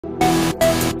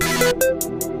Police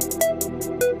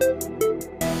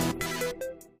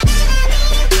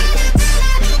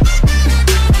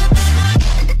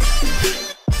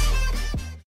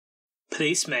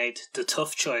made the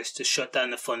tough choice to shut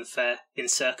down the funfair in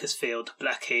Circus Field,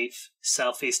 Blackheath,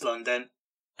 southeast London,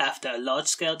 after a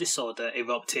large-scale disorder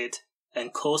erupted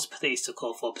and caused police to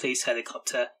call for a police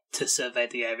helicopter to survey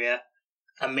the area.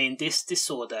 This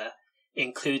disorder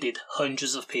included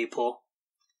hundreds of people.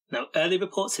 Now, early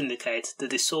reports indicate the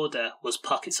disorder was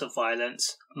pockets of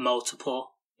violence,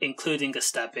 multiple, including a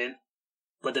stabbing,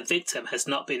 but the victim has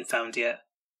not been found yet.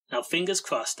 Now, fingers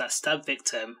crossed that stabbed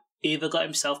victim either got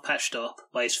himself patched up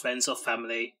by his friends or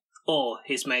family, or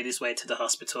he's made his way to the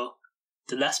hospital.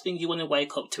 The last thing you want to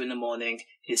wake up to in the morning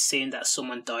is seeing that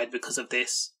someone died because of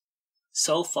this.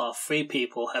 So far, 3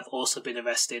 people have also been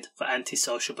arrested for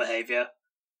antisocial behaviour.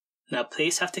 Now,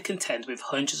 police have to contend with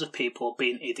hundreds of people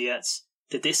being idiots.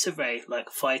 The disarray, like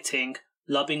fighting,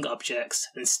 lobbing objects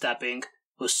and stabbing,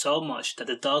 was so much that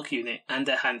the dog unit and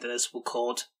their handlers were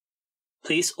called.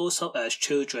 Police also urge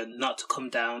children not to come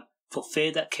down for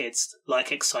fear that kids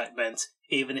like excitement,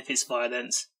 even if it's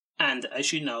violence, and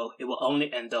as you know, it will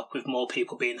only end up with more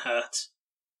people being hurt.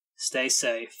 Stay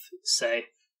safe, safe.